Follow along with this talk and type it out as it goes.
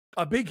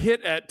A big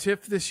hit at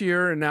TIFF this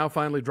year and now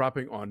finally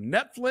dropping on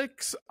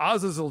Netflix.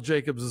 Azazel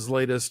Jacobs'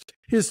 latest,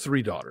 His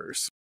Three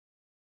Daughters.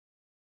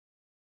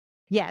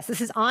 Yes,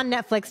 this is on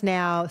Netflix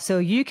now, so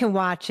you can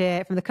watch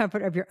it from the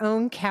comfort of your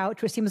own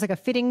couch, which seems like a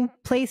fitting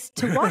place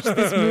to watch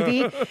this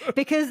movie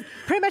because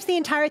pretty much the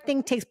entire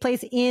thing takes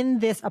place in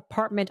this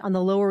apartment on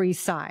the Lower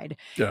East Side.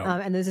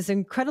 Yeah. And there's this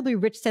incredibly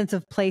rich sense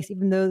of place,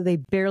 even though they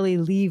barely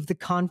leave the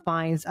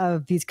confines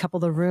of these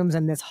couple of rooms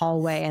and this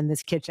hallway and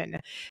this kitchen.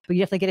 But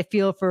you definitely get a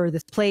feel for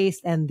this place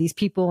and these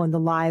people and the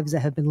lives that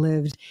have been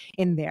lived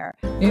in there.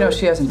 You know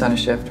she hasn't done a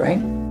shift, right?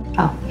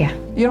 Oh, yeah.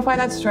 You don't find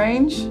that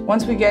strange?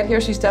 Once we get here,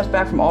 she steps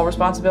back from all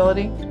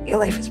responsibility. Your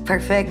life is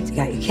perfect. You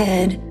got your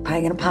kid.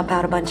 Probably gonna pop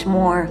out a bunch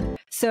more.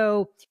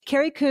 So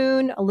Carrie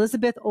Coon,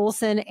 Elizabeth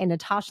Olsen, and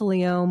Natasha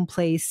Lyonne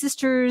play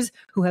sisters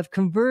who have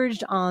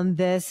converged on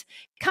this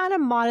kind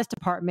of modest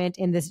apartment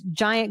in this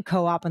giant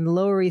co-op on the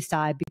Lower East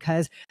Side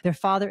because their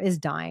father is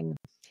dying.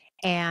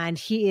 And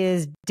he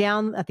is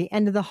down at the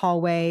end of the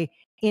hallway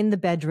in the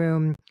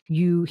bedroom.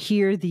 You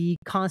hear the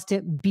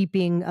constant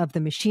beeping of the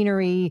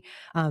machinery.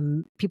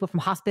 People from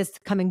hospice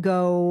come and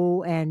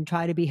go and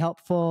try to be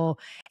helpful.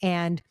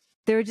 And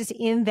they're just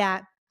in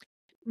that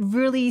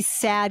really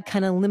sad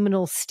kind of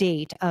liminal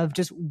state of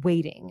just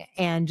waiting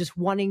and just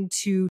wanting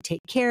to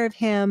take care of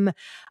him,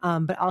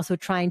 but also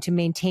trying to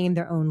maintain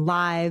their own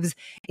lives.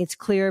 It's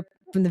clear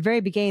from the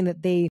very beginning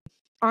that they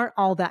aren't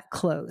all that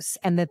close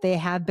and that they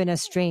have been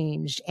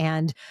estranged.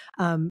 And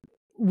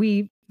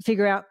we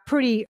figure out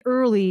pretty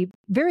early,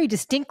 very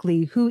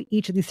distinctly, who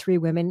each of these three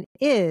women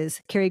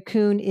is. Carrie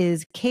Coon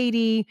is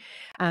Katie.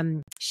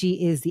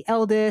 She is the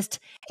eldest,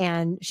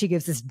 and she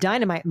gives this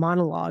dynamite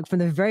monologue from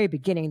the very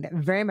beginning that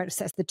very much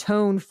sets the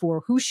tone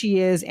for who she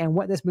is and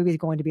what this movie is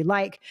going to be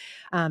like.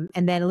 And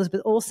then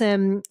Elizabeth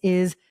Olsen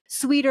is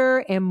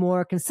sweeter and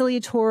more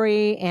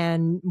conciliatory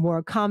and more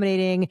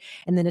accommodating.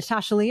 And then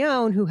Natasha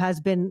Lyonne, who has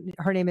been,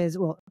 her name is,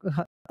 well,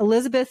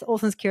 Elizabeth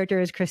Olsen's character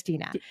is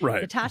Christina.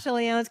 Right. Natasha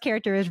Lyonne's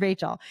character is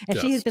Rachel. And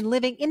Yes. she has been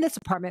living in this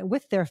apartment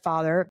with their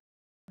father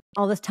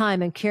all this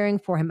time and caring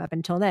for him up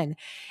until then.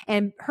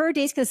 And her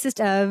days consist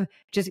of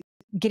just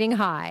getting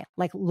high,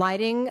 like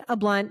lighting a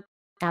blunt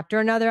after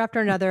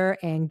another,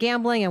 and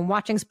gambling and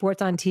watching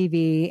sports on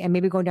TV and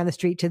maybe going down the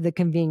street to the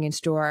convenience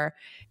store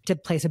to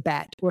place a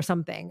bet or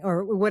something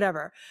or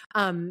whatever.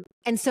 And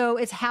so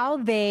it's how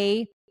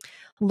they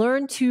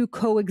learn to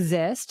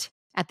coexist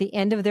at the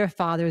end of their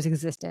father's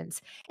existence.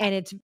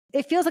 And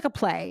it feels like a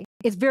play.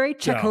 It's very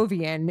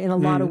Chekhovian in a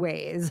lot of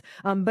ways,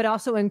 but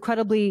also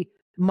incredibly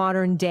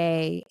modern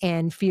day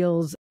and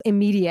feels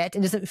immediate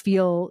and doesn't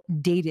feel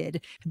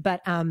dated.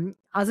 But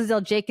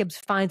Azazel Jacobs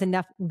finds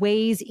enough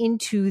ways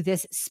into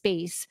this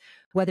space,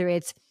 whether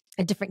it's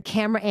a different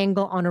camera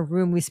angle on a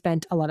room we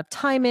spent a lot of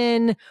time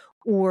in,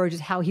 or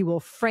just how he will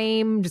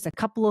frame just a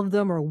couple of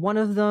them or one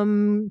of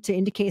them to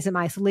indicate some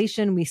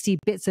isolation. We see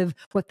bits of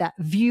what that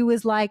view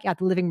is like at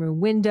the living room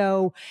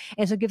window.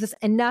 And so it gives us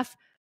enough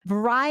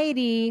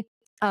variety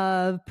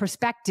of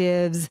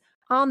perspectives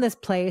on this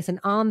place and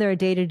on their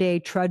day-to-day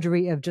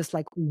trudgery of just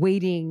like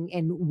waiting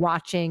and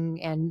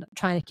watching and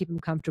trying to keep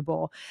them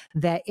comfortable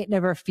that it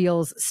never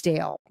feels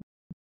stale.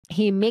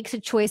 He makes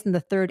a choice in the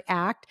third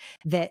act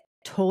that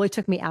totally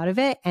took me out of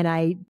it. And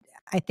I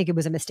think it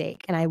was a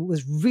mistake. And I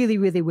was really,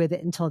 really with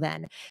it until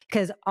then,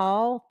 because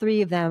all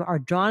three of them are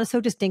drawn so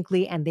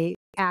distinctly and they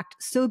act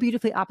so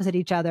beautifully opposite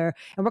each other.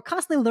 And we're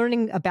constantly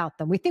learning about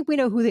them. We think we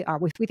know who they are.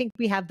 We think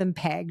we have them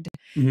pegged.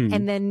 Mm-hmm.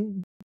 And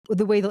then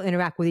the way they'll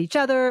interact with each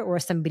other or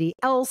somebody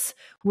else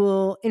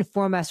will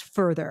inform us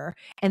further.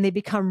 And they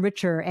become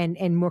richer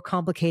and more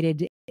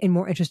complicated in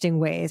more interesting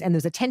ways. And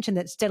there's a tension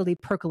that steadily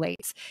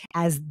percolates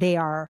as they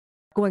are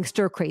going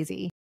stir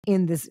crazy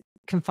in this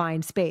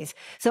confined space.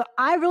 So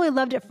I really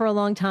loved it for a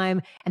long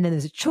time. And then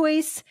there's a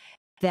choice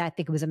that I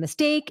think it was a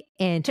mistake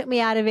and took me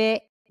out of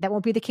it. That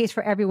won't be the case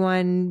for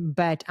everyone,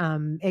 but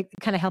it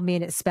kind of held me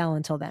in its spell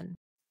until then.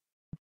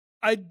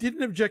 I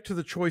didn't object to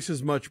the choice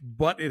as much,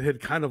 but it had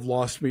kind of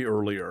lost me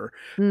earlier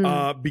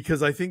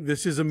because I think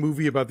this is a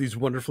movie about these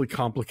wonderfully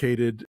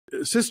complicated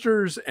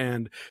sisters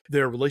and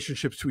their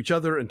relationships to each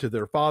other and to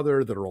their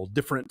father that are all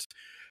different.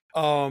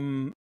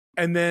 And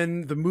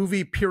then the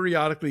movie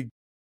periodically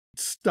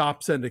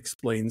stops and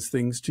explains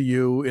things to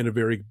you in a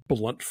very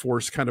blunt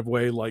force kind of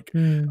way, like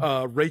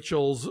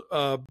Rachel's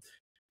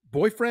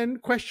boyfriend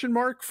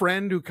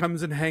friend who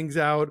comes and hangs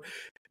out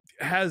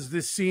has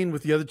this scene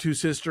with the other two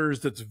sisters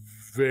that's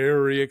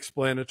very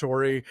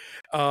explanatory,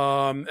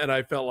 and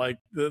I felt like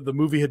the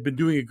movie had been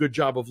doing a good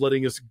job of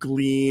letting us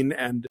glean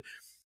and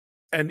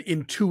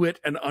intuit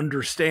and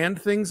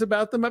understand things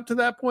about them up to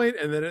that point,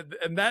 and then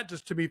and that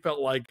just to me felt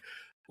like,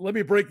 let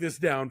me break this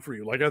down for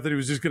you. Like I thought he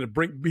was just going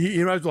to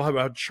he might as well have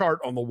a chart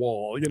on the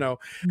wall, you know.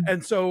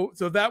 And so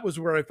that was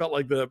where I felt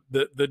like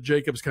the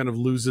Jacobs kind of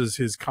loses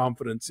his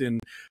confidence in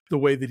the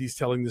way that he's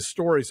telling this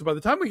story. So by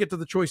the time we get to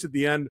the choice at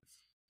the end,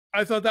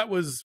 I thought that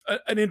was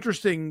an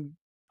interesting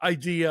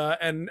idea,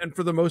 and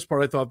for the most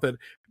part, I thought that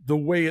the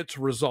way it's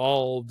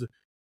resolved,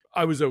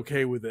 I was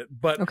okay with it.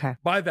 But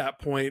by that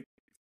point,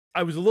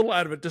 I was a little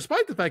out of it,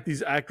 despite the fact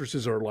these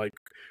actresses are like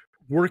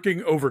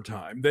working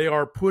overtime. They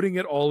are putting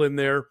it all in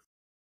there.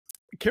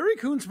 Carrie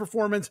Coon's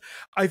performance,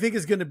 I think,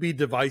 is going to be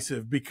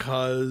divisive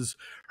because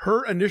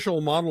her initial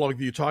monologue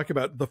that you talk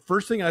about, the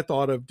first thing I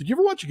thought of, did you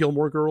ever watch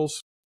Gilmore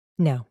Girls?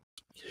 No.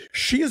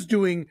 She is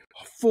doing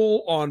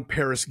full on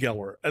Paris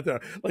Geller at the,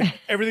 like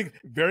everything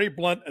very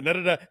blunt and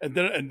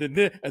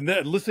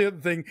then listening to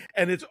the thing.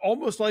 And it's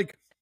almost like,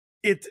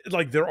 it's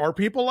like there are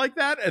people like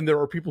that and there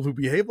are people who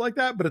behave like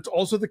that, but it's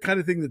also the kind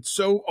of thing that's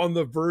so on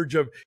the verge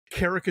of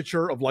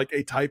caricature of like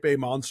a type A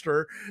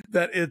monster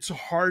that it's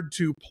hard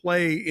to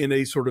play in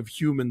a sort of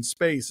human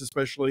space,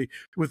 especially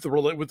with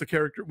the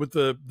character, with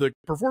the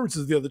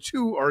performances the other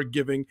two are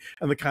giving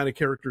and the kind of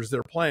characters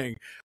they're playing.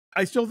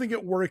 I still think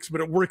it works,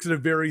 but it works in a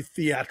very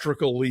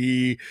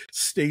theatrically,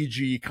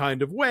 stagey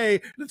kind of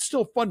way. And it's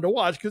still fun to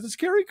watch because it's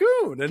Carrie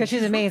Coon. Because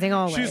she's amazing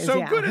always. She's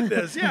so good at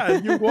this. Yeah.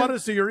 You want to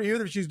see her,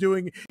 even if she's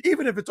doing,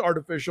 even if it's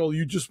artificial,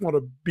 you just want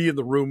to be in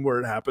the room where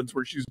it happens,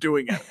 where she's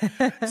doing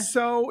it.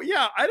 So,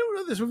 yeah, I don't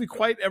know if this movie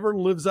quite ever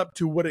lives up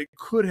to what it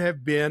could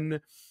have been.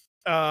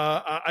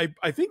 I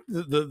think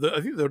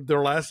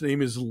their last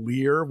name is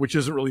Lear, which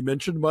isn't really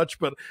mentioned much,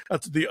 but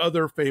that's the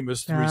other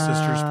famous Three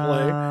Sisters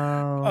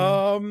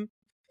play.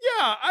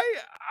 Yeah,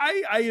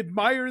 I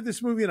admire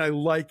this movie and I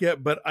like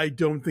it, but I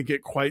don't think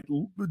it quite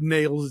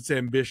nails its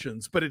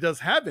ambitions. But it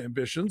does have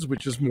ambitions,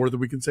 which is more than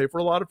we can say for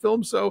a lot of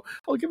films. So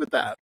I'll give it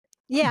that.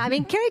 Yeah, I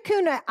mean, Carrie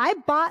Coon, I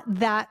bought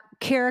that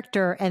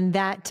character and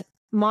that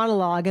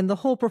monologue and the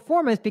whole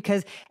performance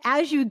because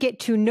as you get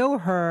to know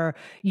her,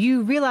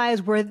 you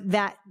realize where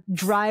that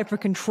drive for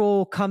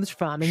control comes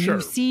from. And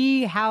you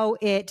see how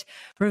it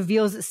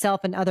reveals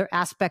itself in other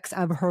aspects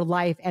of her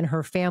life and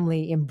her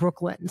family in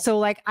Brooklyn. So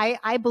like,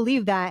 I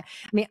believe that.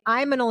 I mean,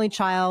 I'm an only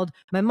child.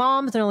 My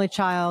mom's an only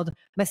child.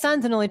 My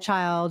son's an only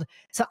child.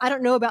 So I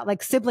don't know about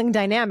like sibling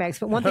dynamics,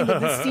 but one thing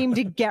that this seemed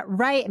to get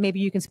right, and maybe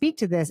you can speak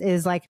to this,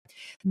 is like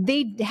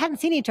they hadn't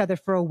seen each other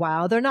for a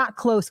while. They're not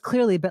close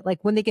clearly, but like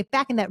when they get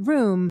back in that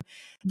room,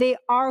 they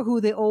are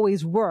who they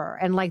always were.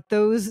 And like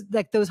those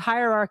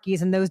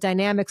hierarchies and those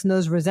dynamics and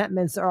those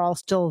resentments are all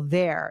still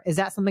there. Is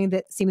that something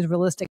that seems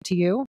realistic to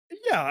you?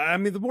 Yeah, I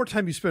mean, the more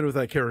time you spend with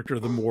that character,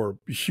 the more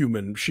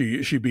human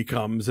she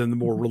becomes and the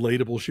more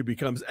relatable she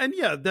becomes. And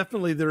yeah,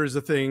 definitely there is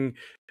a thing.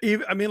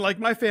 I mean, like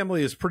my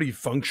family is pretty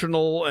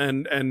functional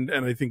and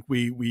I think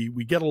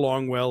we get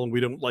along well and we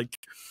don't like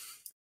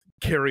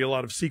carry a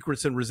lot of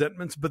secrets and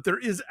resentments, but there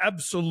is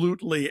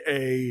absolutely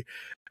a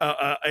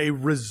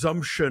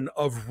resumption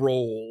of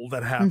role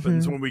that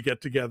happens when we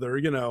get together,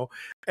 you know,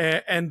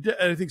 and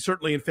I think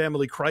certainly in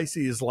family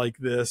crises like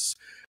this,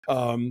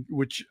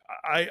 which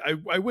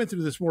I went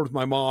through this more with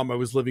my mom. I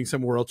was living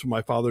somewhere else when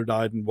my father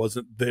died and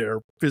wasn't there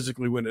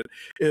physically when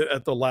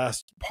at the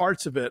last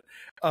parts of it.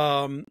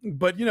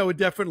 But you know, it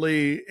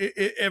definitely,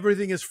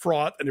 everything is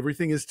fraught and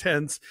everything is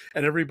tense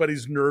and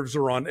everybody's nerves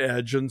are on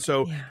edge. And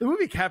so the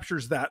movie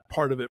captures that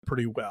part of it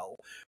pretty well.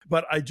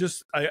 But I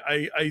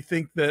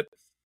think that,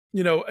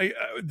 you know,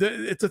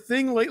 it's a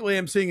thing lately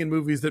I'm seeing in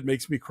movies that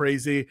makes me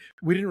crazy.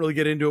 We didn't really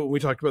get into it when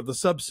we talked about The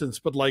Substance,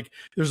 but like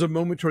there's a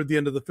moment toward the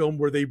end of the film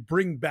where they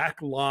bring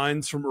back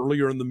lines from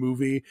earlier in the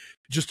movie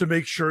just to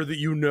make sure that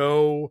you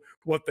know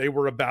what they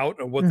were about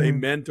and what they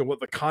meant and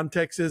what the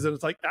context is. And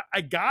it's like,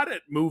 I got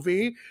it,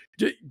 movie.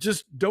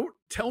 Just don't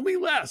tell me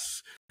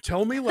less.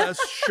 Tell me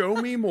less, show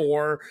me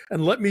more,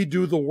 and let me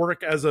do the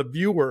work as a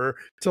viewer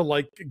to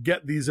like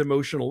get these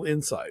emotional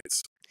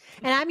insights.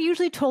 And I'm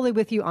usually totally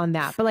with you on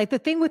that. But like the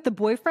thing with the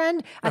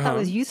boyfriend, I thought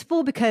was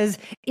useful because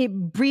it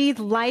breathed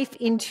life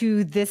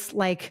into this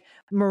like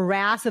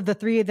morass of the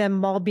three of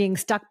them all being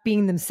stuck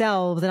being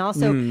themselves. And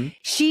also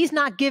she's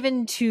not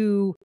given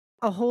to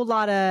a whole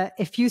lot of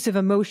effusive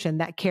emotion,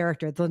 that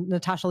character, the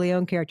Natasha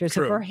Lyonne character.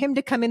 So for him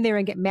to come in there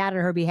and get mad on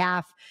her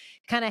behalf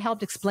kind of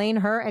helped explain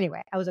her.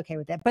 Anyway, I was okay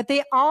with it. But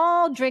they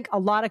all drink a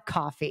lot of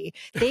coffee.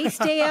 They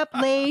stay up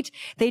late.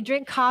 They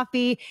drink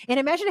coffee. And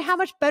imagine how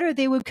much better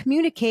they would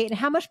communicate and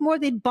how much more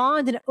they'd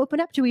bond and open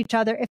up to each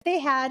other if they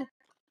had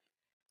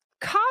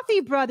Coffee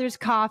Brothers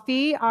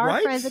coffee.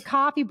 Our friends at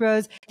Coffee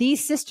Bros.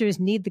 These sisters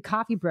need the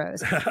Coffee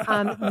Bros.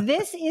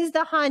 This is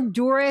the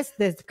Honduras,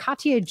 the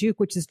Katia Juke,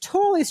 which is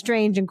totally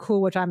strange and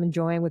cool, which I'm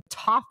enjoying, with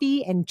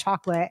toffee and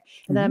chocolate.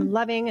 And then I'm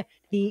loving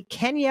the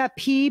Kenya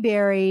pea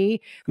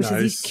berry, which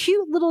is these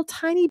cute little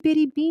tiny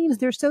bitty beans.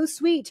 They're so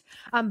sweet.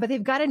 But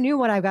they've got a new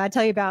one I've got to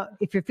tell you about.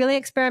 If you're feeling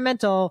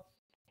experimental,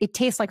 it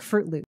tastes like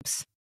Fruit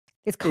Loops.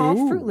 It's called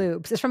Fruit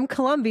Loops. It's from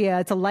Colombia.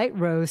 It's a light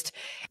roast.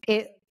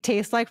 It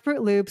tastes like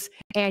Fruit Loops,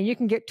 and you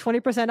can get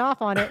 20%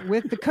 off on it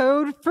with the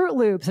code Fruit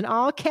Loops in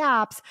all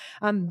caps.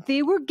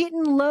 They were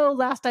getting low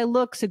last I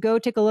looked, so go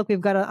take a look.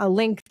 We've got a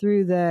link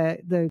through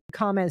the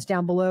comments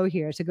down below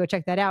here, so go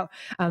check that out.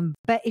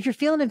 But if you're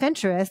feeling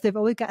adventurous, they've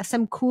always got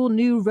some cool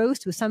new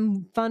roast with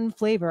some fun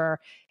flavor.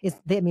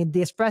 I mean,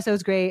 the espresso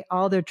is great.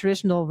 All their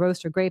traditional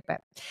roasts are great,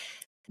 but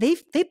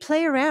they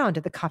play around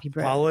at the Coffee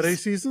Bros. Holiday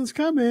season's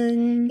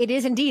coming. It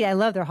is indeed. I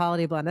love their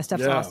holiday blend. That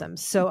stuff's awesome.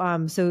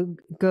 So so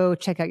go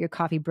check out your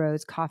Coffee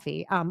Bros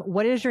coffee.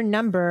 What is your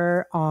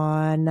number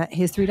on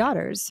His Three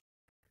Daughters?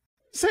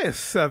 Say a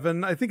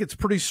 7. I think it's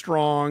pretty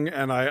strong,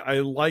 and I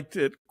liked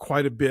it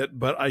quite a bit,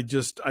 but I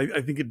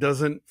think it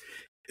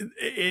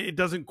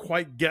doesn't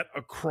quite get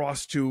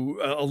across to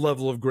a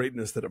level of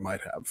greatness that it might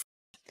have.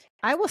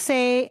 I will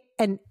say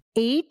an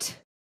 8,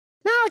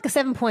 not like a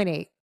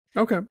 7.8.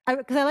 Okay.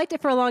 Because I liked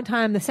it for a long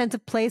time. The sense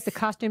of place, the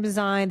costume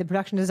design, the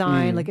production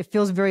design, like it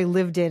feels very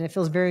lived in. It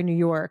feels very New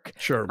York.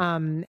 Sure.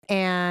 And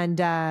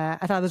I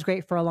thought it was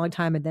great for a long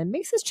time, and then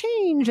makes this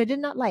change I did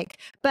not like.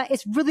 But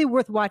it's really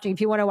worth watching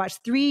if you want to watch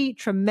 3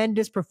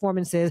 tremendous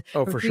performances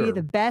from 3 of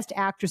the best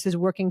actresses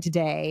working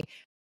today.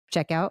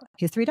 Check out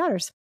His Three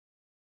Daughters.